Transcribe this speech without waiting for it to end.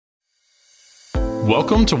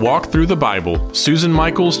Welcome to Walk Through the Bible, Susan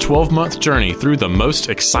Michael's 12-month journey through the most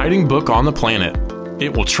exciting book on the planet.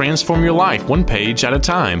 It will transform your life one page at a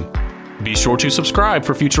time. Be sure to subscribe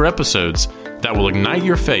for future episodes that will ignite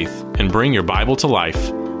your faith and bring your Bible to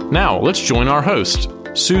life. Now, let's join our host,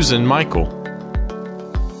 Susan Michael.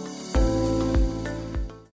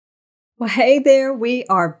 Well, hey there, we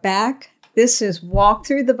are back. This is Walk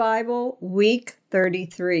Through the Bible, week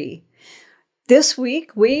 33. This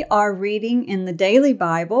week, we are reading in the Daily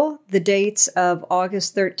Bible the dates of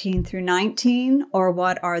August 13 through 19, or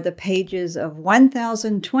what are the pages of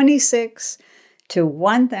 1026 to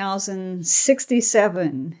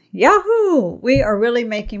 1067. Yahoo! We are really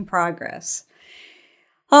making progress.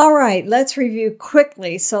 All right, let's review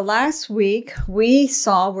quickly. So last week, we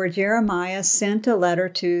saw where Jeremiah sent a letter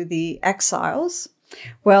to the exiles.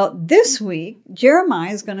 Well, this week,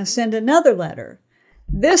 Jeremiah is going to send another letter.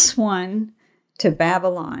 This one to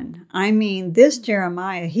Babylon. I mean, this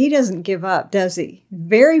Jeremiah, he doesn't give up, does he?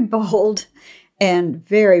 Very bold and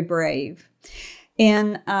very brave.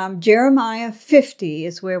 In Jeremiah 50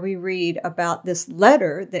 is where we read about this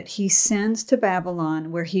letter that he sends to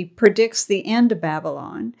Babylon, where he predicts the end of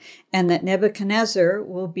Babylon and that Nebuchadnezzar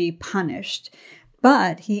will be punished.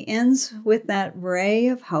 But he ends with that ray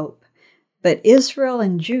of hope. But Israel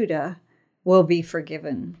and Judah will be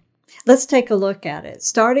forgiven. Let's take a look at it,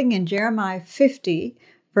 starting in Jeremiah 50,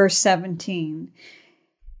 verse 17.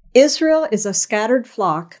 Israel is a scattered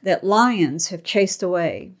flock that lions have chased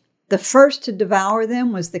away. The first to devour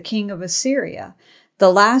them was the king of Assyria.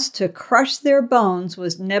 The last to crush their bones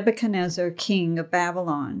was Nebuchadnezzar, king of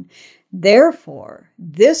Babylon. Therefore,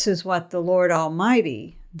 this is what the Lord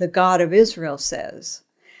Almighty, the God of Israel, says.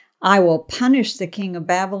 I will punish the king of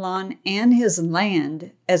Babylon and his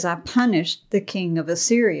land as I punished the king of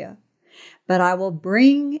Assyria. But I will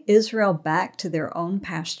bring Israel back to their own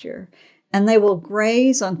pasture, and they will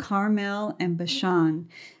graze on Carmel and Bashan.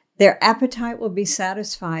 Their appetite will be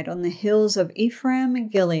satisfied on the hills of Ephraim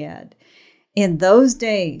and Gilead. In those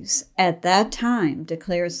days, at that time,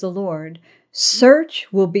 declares the Lord,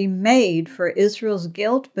 search will be made for Israel's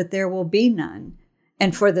guilt, but there will be none.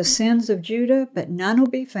 And for the sins of Judah, but none will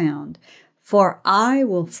be found. For I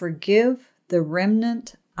will forgive the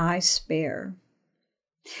remnant I spare.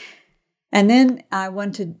 And then I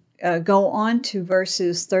want to go on to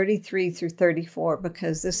verses 33 through 34,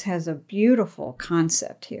 because this has a beautiful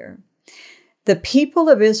concept here. The people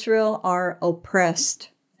of Israel are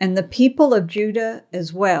oppressed, and the people of Judah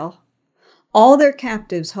as well. All their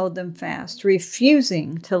captives hold them fast,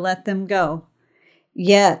 refusing to let them go.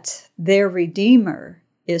 Yet their Redeemer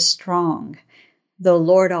is strong. The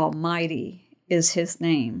Lord Almighty is his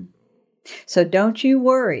name. So don't you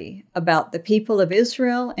worry about the people of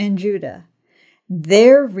Israel and Judah.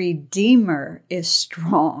 Their Redeemer is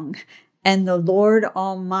strong, and the Lord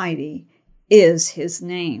Almighty is his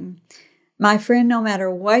name. My friend, no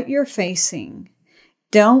matter what you're facing,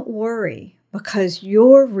 don't worry, because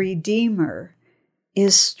your Redeemer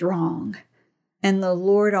is strong, and the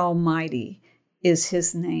Lord Almighty is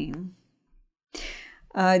his name.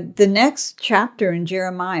 The next chapter in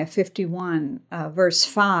Jeremiah 51, verse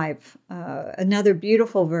 5, another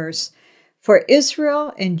beautiful verse. For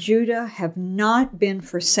Israel and Judah have not been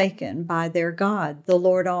forsaken by their God, the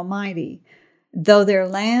Lord Almighty, though their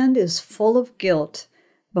land is full of guilt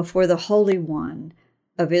before the Holy One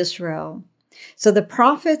of Israel. So the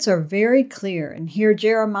prophets are very clear, and here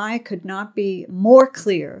Jeremiah could not be more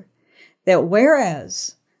clear, that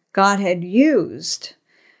whereas God had used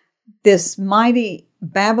this mighty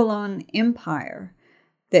Babylon empire,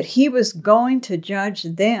 that he was going to judge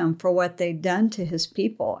them for what they'd done to his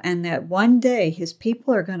people, and that one day his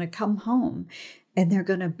people are going to come home and they're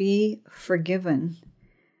going to be forgiven.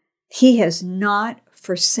 He has not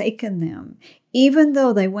forsaken them, even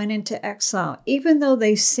though they went into exile, even though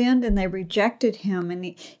they sinned and they rejected him,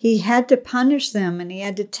 and he had to punish them and he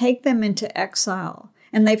had to take them into exile,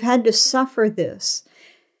 and they've had to suffer this.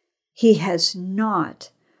 He has not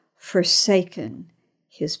forsaken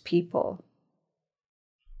his people.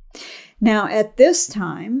 Now, at this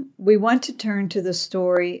time, we want to turn to the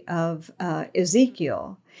story of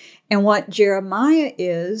Ezekiel. And what Jeremiah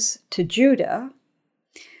is to Judah,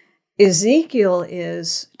 Ezekiel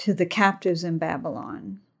is to the captives in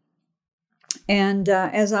Babylon. And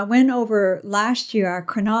as I went over last year, our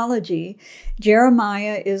chronology,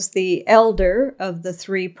 Jeremiah is the elder of the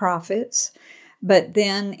three prophets. But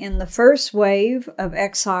then in the first wave of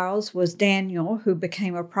exiles was Daniel, who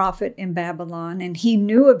became a prophet in Babylon, and he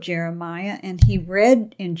knew of Jeremiah, and he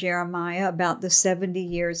read in Jeremiah about the 70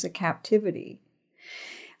 years of captivity.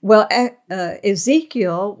 Well,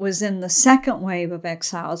 Ezekiel was in the second wave of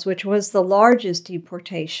exiles, which was the largest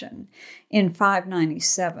deportation in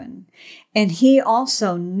 597. And he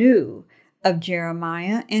also knew of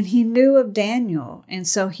Jeremiah and he knew of Daniel. And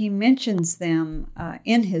so he mentions them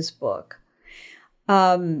in his book.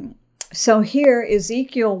 So here,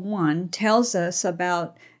 Ezekiel 1 tells us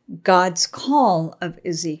about God's call of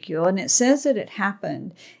Ezekiel, and it says that it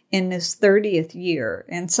happened in this 30th year.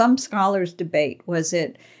 And some scholars debate, was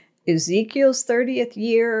it Ezekiel's 30th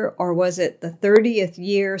year or was it the 30th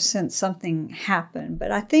year since something happened?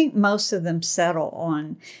 But I think most of them settle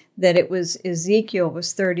on that it was Ezekiel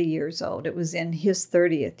was 30 years old. It was in his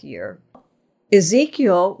 30th year.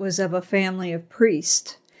 Ezekiel was of a family of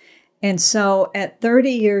priests. And so at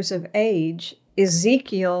 30 years of age,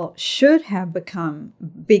 Ezekiel should have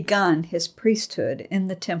begun his priesthood in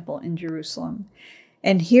the temple in Jerusalem.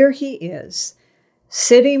 And here he is,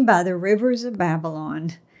 sitting by the rivers of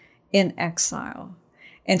Babylon in exile.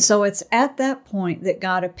 And so it's at that point that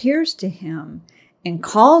God appears to him and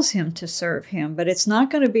calls him to serve him. But it's not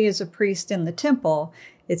going to be as a priest in the temple.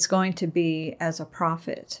 It's going to be as a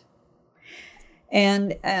prophet.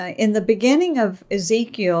 And in the beginning of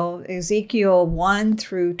Ezekiel 1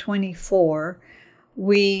 through 24,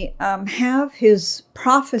 we have his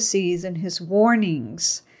prophecies and his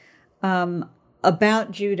warnings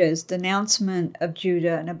about Judah's denouncement of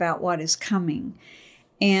Judah and about what is coming.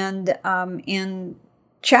 And in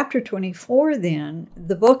chapter 24, then,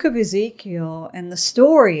 the book of Ezekiel and the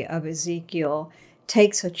story of Ezekiel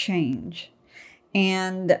takes a change.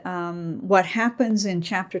 And what happens in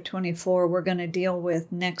chapter 24, we're going to deal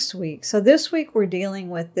with next week. So this week, we're dealing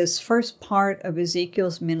with this first part of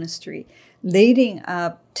Ezekiel's ministry, leading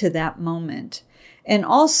up to that moment. And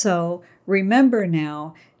also, remember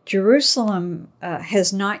now, Jerusalem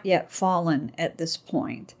has not yet fallen at this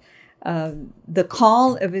point. The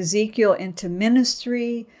call of Ezekiel into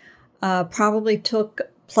ministry probably took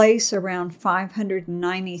place around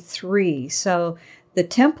 593. So the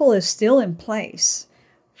temple is still in place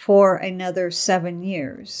for another 7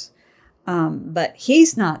 years. But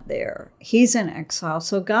he's not there. He's in exile.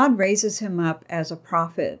 So God raises him up as a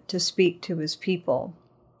prophet to speak to his people.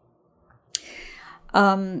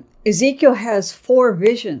 Ezekiel has 4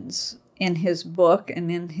 visions in his book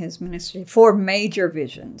and in his ministry, 4 major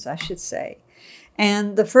visions, I should say.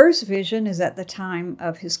 And the first vision is at the time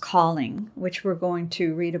of his calling, which we're going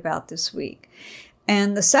to read about this week.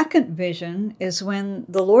 And the second vision is when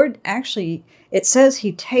the Lord actually, it says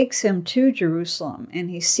he takes him to Jerusalem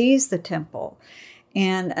and he sees the temple.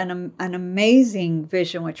 And an amazing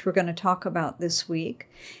vision, which we're going to talk about this week.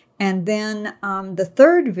 And then the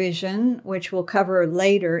third vision, which we'll cover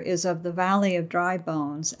later, is of the Valley of Dry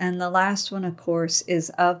Bones. And the last one, of course,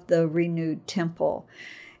 is of the renewed temple.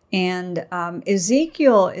 And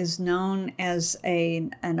Ezekiel is known as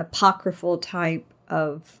an apocryphal type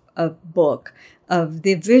of book.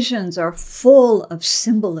 The visions are full of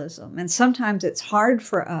symbolism. And sometimes it's hard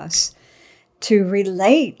for us to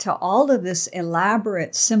relate to all of this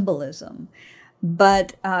elaborate symbolism.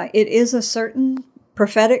 But it is a certain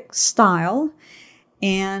prophetic style,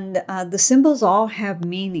 and the symbols all have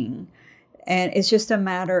meaning. And it's just a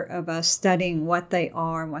matter of us studying what they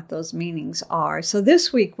are and what those meanings are. So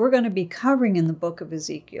this week, we're going to be covering in the book of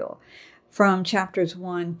Ezekiel from chapters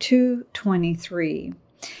 1 to 23.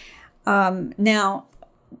 Now,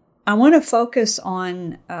 I want to focus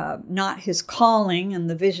on not his calling and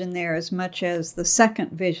the vision there as much as the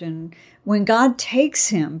second vision, when God takes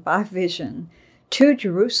him by vision to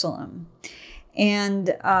Jerusalem.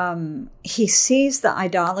 And he sees the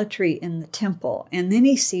idolatry in the temple. And then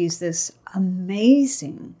he sees this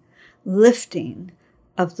amazing lifting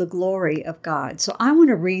of the glory of God. So I want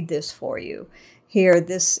to read this for you here.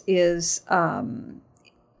 This is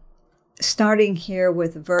starting here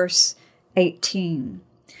with verse 18.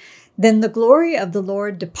 Then the glory of the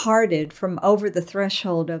Lord departed from over the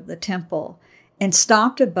threshold of the temple and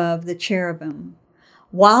stopped above the cherubim.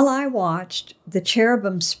 While I watched, the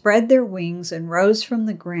cherubim spread their wings and rose from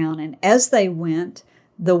the ground, and as they went,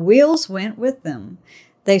 the wheels went with them.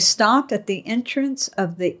 They stopped at the entrance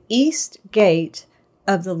of the east gate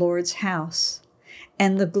of the Lord's house,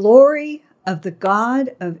 and the glory of the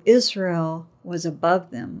God of Israel was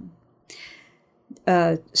above them.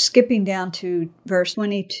 Skipping down to verse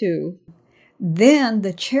 22. Then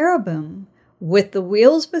the cherubim with the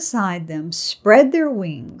wheels beside them spread their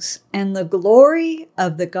wings, and the glory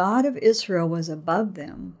of the God of Israel was above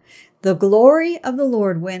them. The glory of the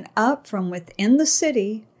Lord went up from within the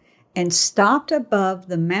city and stopped above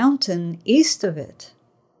the mountain east of it.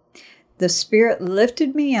 The Spirit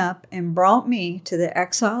lifted me up and brought me to the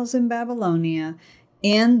exiles in Babylonia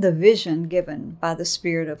in the vision given by the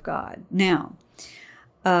Spirit of God. Now,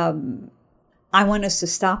 I want us to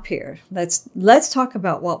stop here. Let's talk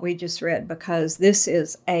about what we just read, because this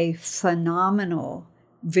is a phenomenal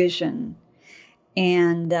vision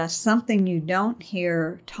and something you don't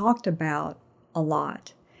hear talked about a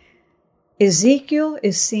lot. Ezekiel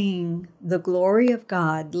is seeing the glory of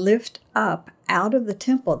God lift up out of the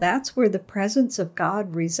temple. That's where the presence of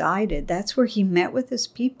God resided. That's where he met with his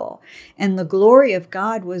people. And the glory of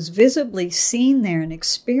God was visibly seen there and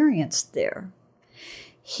experienced there.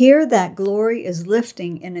 Here that glory is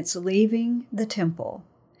lifting and it's leaving the temple.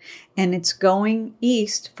 And it's going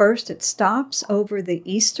east. First it stops over the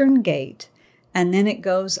eastern gate, and then it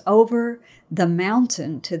goes over the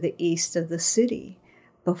mountain to the east of the city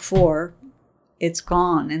before it's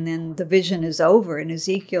gone. And then the vision is over and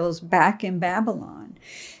Ezekiel's back in Babylon.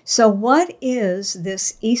 So what is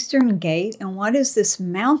this eastern gate and what is this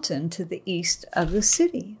mountain to the east of the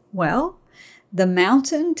city? Well, the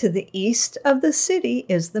mountain to the east of the city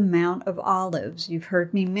is the Mount of Olives. You've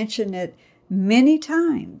heard me mention it many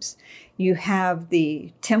times. You have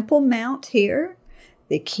the Temple Mount here,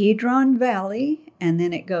 the Kidron Valley, and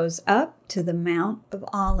then it goes up to the Mount of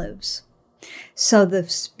Olives. So the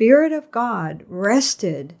Spirit of God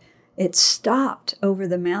rested, it stopped over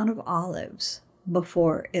the Mount of Olives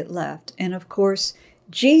before it left. And of course,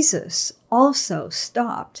 Jesus also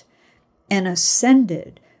stopped and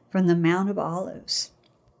ascended from the Mount of Olives.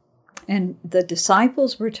 And the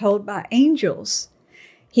disciples were told by angels,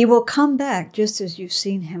 he will come back just as you've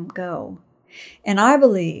seen him go. And I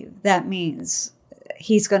believe that means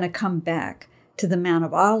he's going to come back to the Mount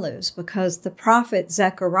of Olives, because the prophet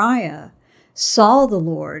Zechariah saw the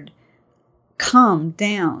Lord come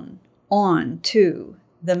down onto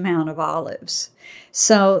the Mount of Olives.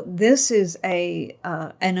 So this is an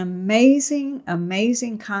amazing,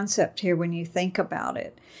 amazing concept here when you think about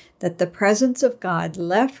it, that the presence of God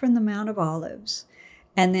left from the Mount of Olives,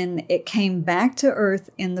 and then it came back to earth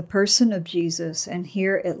in the person of Jesus, and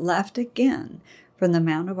here it left again from the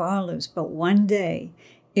Mount of Olives. But one day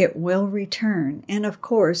it will return, and of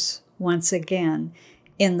course, once again,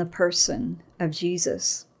 in the person of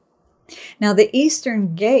Jesus. Now, the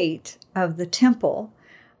eastern gate of the temple,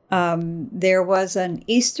 there was an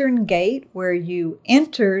eastern gate where you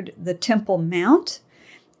entered the Temple Mount,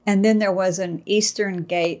 and then there was an eastern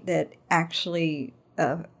gate that actually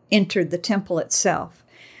entered the temple itself.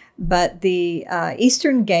 But the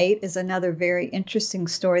eastern gate is another very interesting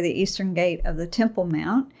story, the eastern gate of the Temple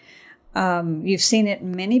Mount. You've seen it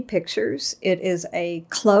in many pictures. It is a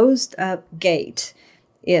closed up gate.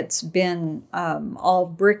 It's been all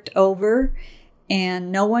bricked over,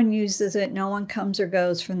 and no one uses it. No one comes or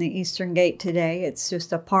goes from the eastern gate today. It's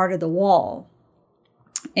just a part of the wall.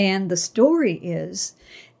 And the story is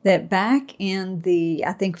that back in the,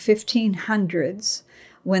 I think, 1500s,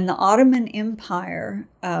 when the Ottoman Empire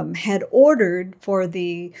had ordered for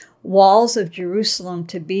the walls of Jerusalem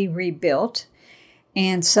to be rebuilt,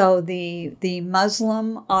 and so the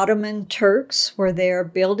Muslim Ottoman Turks were there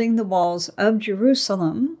building the walls of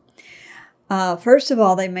Jerusalem. First of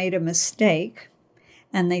all, they made a mistake,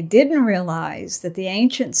 and they didn't realize that the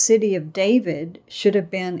ancient city of David should have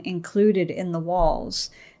been included in the walls.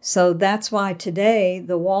 So that's why today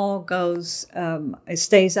the wall goes, it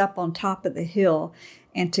stays up on top of the hill.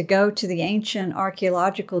 And to go to the ancient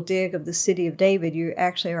archaeological dig of the city of David, you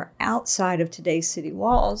actually are outside of today's city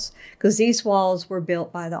walls, because these walls were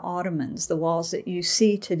built by the Ottomans. The walls that you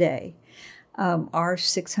see today are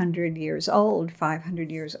 600 years old,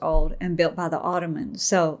 500 years old, and built by the Ottomans.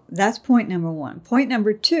 So that's point number one. Point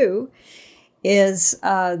number two is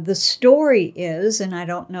the story is, and I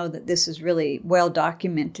don't know that this is really well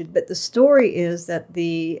documented, but the story is that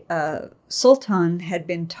the Sultan had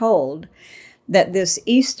been told that this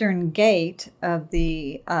eastern gate of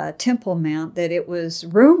the Temple Mount, that it was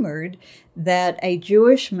rumored that a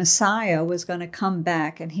Jewish Messiah was going to come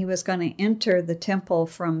back, and he was going to enter the temple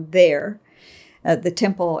from there, the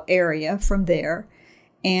temple area from there,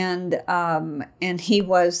 and he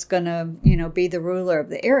was going to, be the ruler of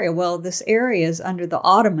the area. Well, this area is under the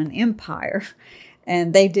Ottoman Empire,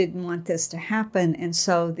 and they didn't want this to happen, and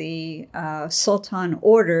so the Sultan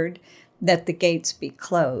ordered that the gates be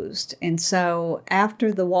closed. And so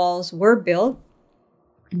after the walls were built,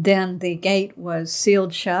 then the gate was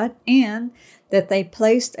sealed shut, and that they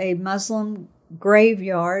placed a Muslim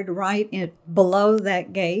graveyard right below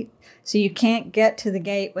that gate. So you can't get to the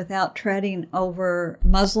gate without treading over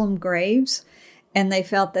Muslim graves. And they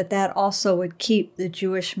felt that that also would keep the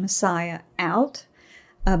Jewish Messiah out,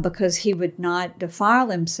 because he would not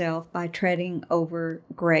defile himself by treading over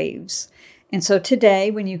graves. And so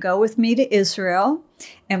today, when you go with me to Israel,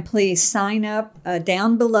 And please sign up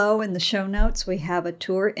down below in the show notes. We have a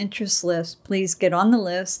tour interest list. Please get on the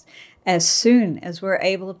list as soon as we're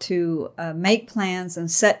able to make plans and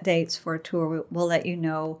set dates for a tour. We'll let you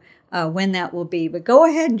know when that will be. But go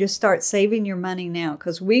ahead and just start saving your money now,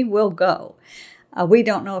 because we will go. We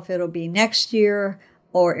don't know if it'll be next year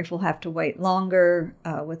or if we'll have to wait longer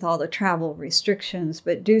with all the travel restrictions.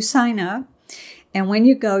 But do sign up. And when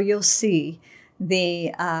you go, you'll see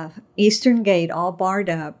the Eastern Gate all barred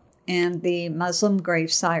up and the Muslim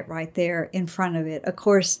gravesite right there in front of it. Of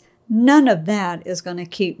course, none of that is going to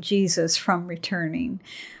keep Jesus from returning.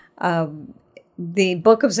 The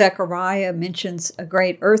book of Zechariah mentions a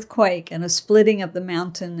great earthquake and a splitting of the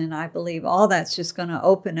mountain, and I believe all that's just going to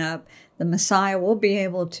open up. The Messiah will be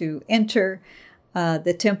able to enter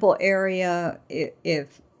the temple area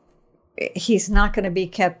if he's not going to be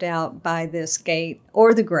kept out by this gate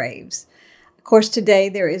or the graves. Of course, today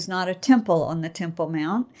there is not a temple on the Temple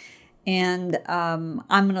Mount, and I'm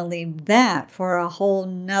going to leave that for a whole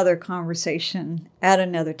nother conversation at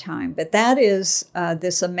another time. But that is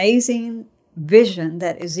this amazing vision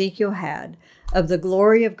that Ezekiel had of the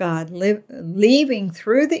glory of God leaving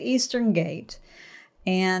through the Eastern Gate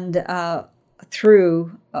and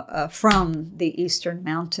through from the Eastern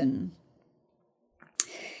Mountain.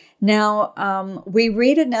 Now, we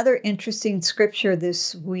read another interesting scripture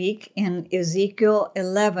this week in Ezekiel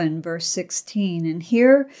 11, verse 16. And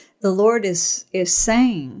here the Lord is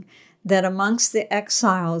saying that amongst the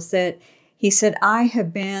exiles that he said, I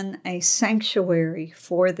have been a sanctuary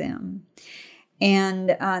for them.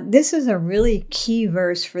 And this is a really key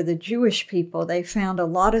verse for the Jewish people. They found a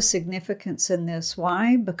lot of significance in this.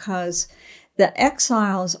 Why? Because the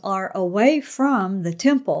exiles are away from the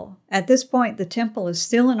temple. At this point, the temple is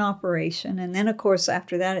still in operation. And then, of course,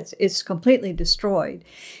 after that, it's completely destroyed.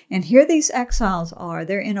 And here these exiles are.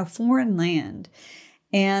 They're in a foreign land.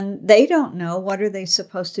 And they don't know, what are they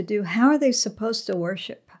supposed to do? How are they supposed to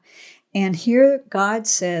worship? And here God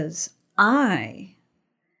says, I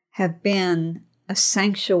have been a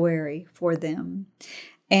sanctuary for them.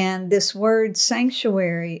 And this word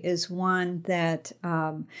sanctuary is one that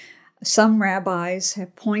some rabbis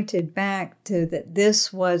have pointed back to, that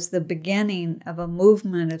this was the beginning of a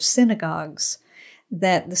movement of synagogues,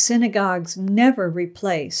 that the synagogues never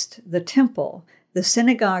replaced the temple. The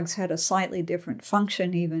synagogues had a slightly different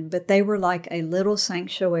function even, but they were like a little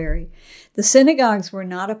sanctuary. The synagogues were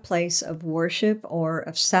not a place of worship or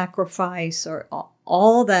of sacrifice, or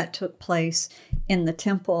all that took place in the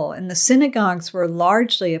temple. And the synagogues were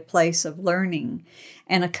largely a place of learning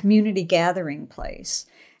and a community gathering place,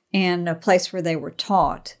 and a place where they were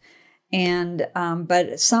taught. And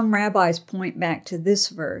but some rabbis point back to this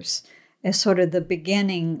verse as sort of the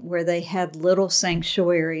beginning, where they had little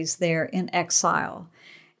sanctuaries there in exile.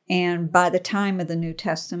 And by the time of the New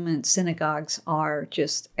Testament, synagogues are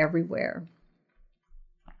just everywhere.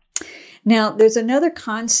 Now, there's another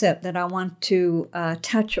concept that I want to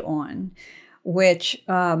touch on, which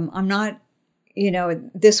I'm not,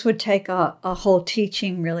 this would take a whole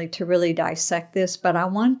teaching really to really dissect this, but I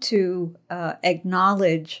want to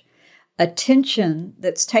acknowledge a tension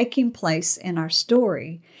that's taking place in our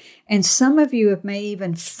story. And some of you have may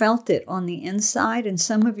even felt it on the inside, and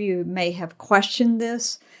some of you may have questioned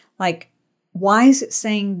this, like, why is it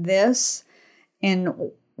saying this?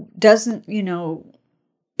 And doesn't,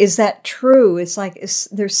 is that true? It's like,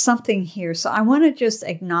 there's something here. So I want to just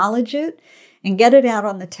acknowledge it and get it out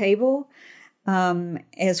on the table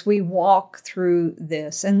as we walk through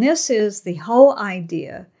this. And this is the whole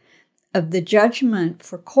idea of the judgment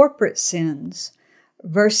for corporate sins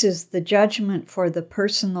versus the judgment for the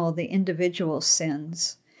personal, the individual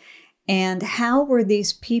sins. And how were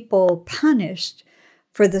these people punished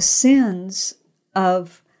for the sins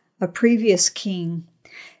of a previous king?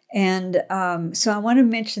 And so I want to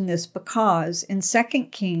mention this because in 2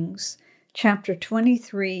 Kings chapter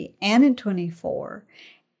 23 and in 24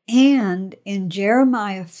 and in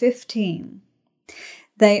Jeremiah 15,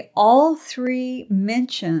 they all three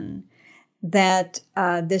mention that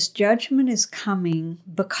this judgment is coming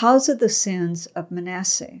because of the sins of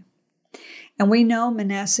Manasseh. And we know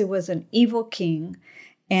Manasseh was an evil king,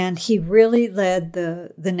 and he really led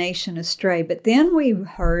the nation astray. But then we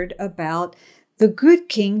heard about the good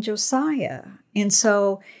king Josiah. And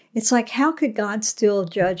so it's like, how could God still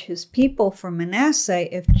judge his people for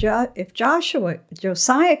Manasseh if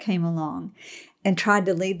Josiah came along and tried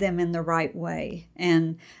to lead them in the right way?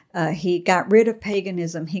 And he got rid of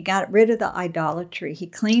paganism. He got rid of the idolatry. He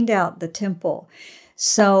cleaned out the temple.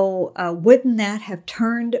 So wouldn't that have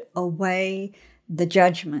turned away the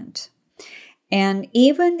judgment? And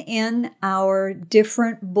even in our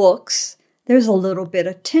different books there's a little bit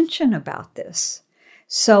of tension about this.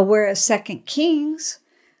 So whereas 2 Kings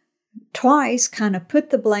twice kind of put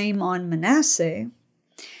the blame on Manasseh,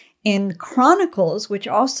 in Chronicles, which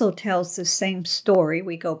also tells the same story,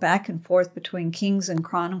 we go back and forth between Kings and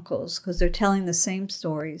Chronicles because they're telling the same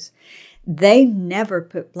stories, they never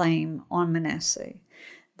put blame on Manasseh.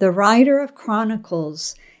 The writer of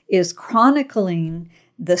Chronicles is chronicling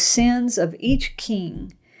the sins of each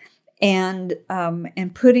king and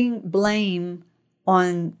putting blame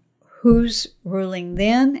on who's ruling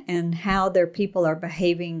then and how their people are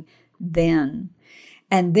behaving then.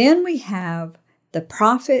 And then we have the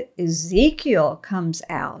prophet Ezekiel comes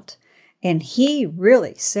out, and he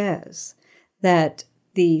really says that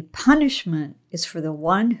the punishment is for the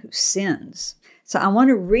one who sins. So I want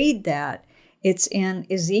to read that. It's in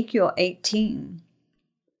Ezekiel 18.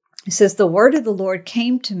 It says, "The word of the Lord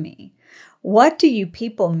came to me. What do you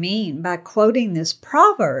people mean by quoting this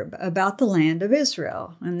proverb about the land of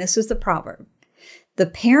Israel?" And this is the proverb. "The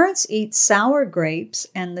parents eat sour grapes,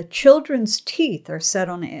 and the children's teeth are set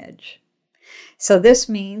on edge." So this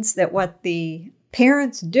means that what the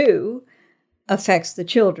parents do affects the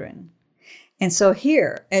children. And so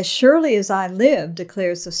here, "As surely as I live,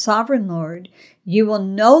 declares the sovereign Lord, you will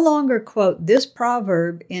no longer quote this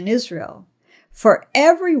proverb in Israel. For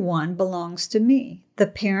everyone belongs to me, the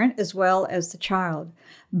parent as well as the child.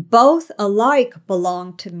 Both alike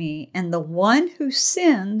belong to me, and the one who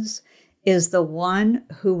sins is the one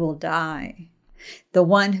who will die." The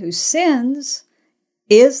one who sins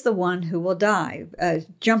is the one who will die.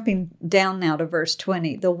 Jumping down now to verse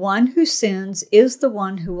 20. "The one who sins is the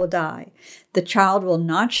one who will die. The child will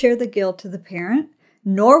not share the guilt of the parent,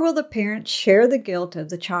 nor will the parent share the guilt of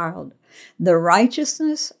the child. The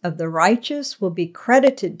righteousness of the righteous will be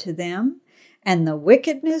credited to them, and the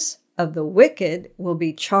wickedness of the wicked will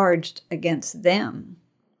be charged against them."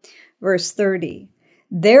 Verse 30.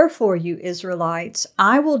 "Therefore, you Israelites,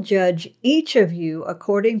 I will judge each of you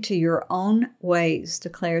according to your own ways,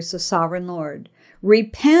 declares the sovereign Lord.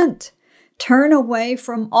 Repent, turn away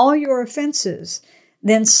from all your offenses,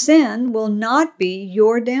 then sin will not be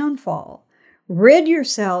your downfall. Rid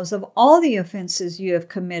yourselves of all the offenses you have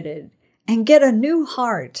committed, and get a new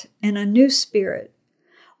heart and a new spirit.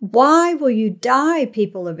 Why will you die,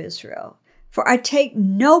 people of Israel? For I take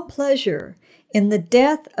no pleasure in the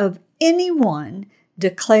death of anyone,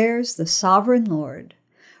 declares the sovereign Lord.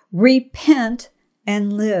 Repent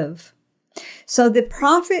and live." So the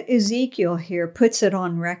prophet Ezekiel here puts it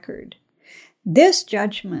on record. This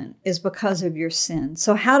judgment is because of your sin.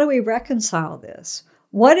 So how do we reconcile this?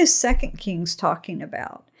 What is 2 Kings talking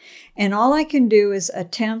about? And all I can do is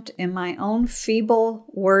attempt in my own feeble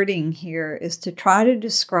wording here is to try to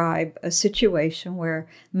describe a situation where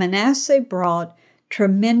Manasseh brought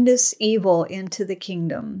tremendous evil into the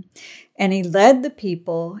kingdom, and he led the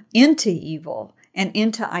people into evil and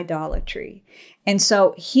into idolatry. And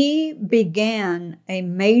so he began a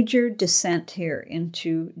major descent here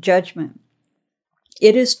into judgment.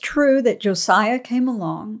 It is true that Josiah came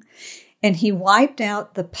along and he wiped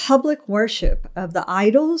out the public worship of the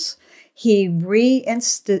idols. He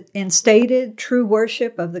reinstated true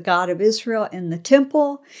worship of the God of Israel in the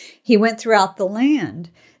temple. He went throughout the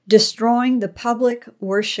land, destroying the public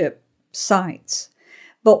worship sites.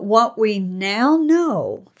 But what we now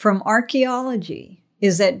know from archaeology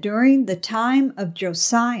is that during the time of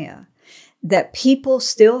Josiah, that people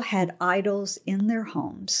still had idols in their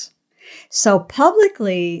homes. So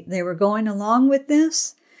publicly, they were going along with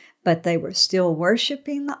this, but they were still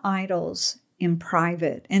worshiping the idols in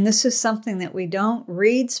private. And this is something that we don't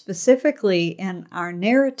read specifically in our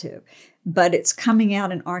narrative, but it's coming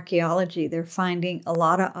out in archaeology. They're finding a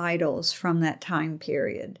lot of idols from that time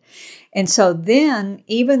period. And so then,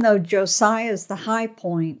 even though Josiah is the high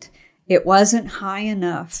point, it wasn't high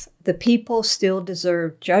enough. The people still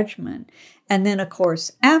deserved judgment. And then, of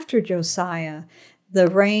course, after Josiah, the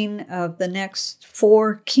reign of the next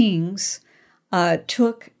 4 kings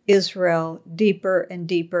took Israel deeper and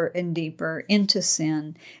deeper and deeper into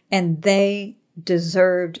sin, and they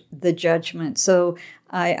deserved the judgment. So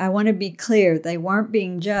I want to be clear, they weren't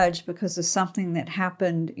being judged because of something that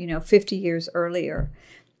happened, 50 years earlier.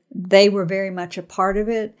 They were very much a part of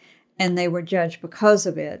it, and they were judged because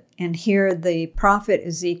of it. And here the prophet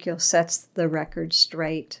Ezekiel sets the record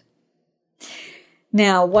straight.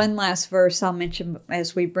 Now, one last verse I'll mention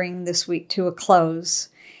as we bring this week to a close.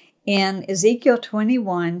 In Ezekiel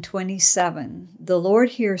 21:27, the Lord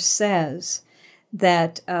here says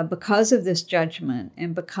that because of this judgment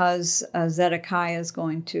and because Zedekiah is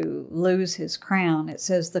going to lose his crown, it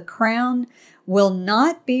says the crown will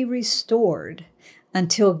not be restored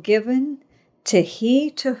until given to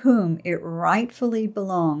he to whom it rightfully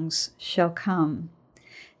belongs shall come.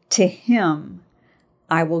 To him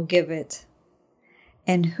I will give it.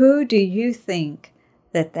 And who do you think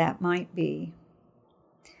that might be?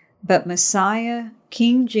 But Messiah,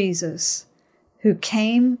 King Jesus, who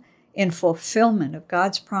came in fulfillment of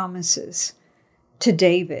God's promises to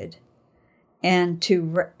David and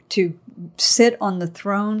to sit on the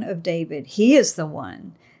throne of David. He is the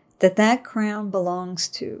one that crown belongs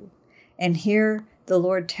to. And here the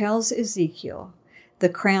Lord tells Ezekiel, the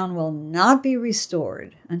crown will not be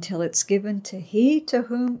restored until it's given to he to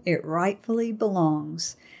whom it rightfully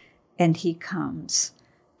belongs, and he comes.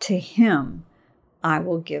 To him I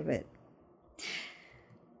will give it.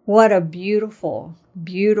 What a beautiful,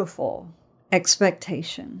 beautiful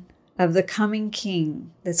expectation of the coming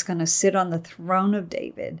king that's going to sit on the throne of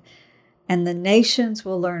David, and the nations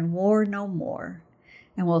will learn war no more,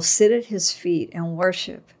 and will sit at his feet and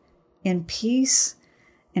worship in peace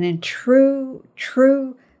and in true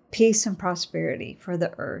peace and prosperity for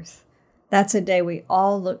the earth. That's a day we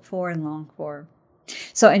all look for and long for.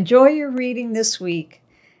 So enjoy your reading this week,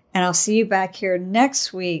 and I'll see you back here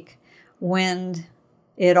next week when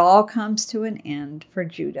it all comes to an end for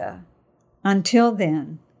Judah. Until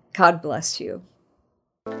then, God bless you.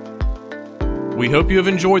 We hope you have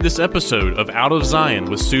enjoyed this episode of Out of Zion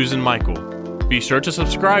with Susan Michael. Be sure to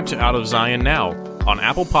subscribe to Out of Zion now on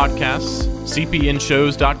Apple Podcasts,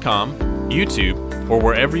 cpnshows.com, YouTube, or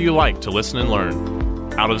wherever you like to listen and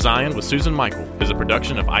learn. Out of Zion with Susan Michael is a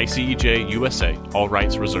production of ICEJ USA, all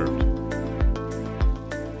rights reserved.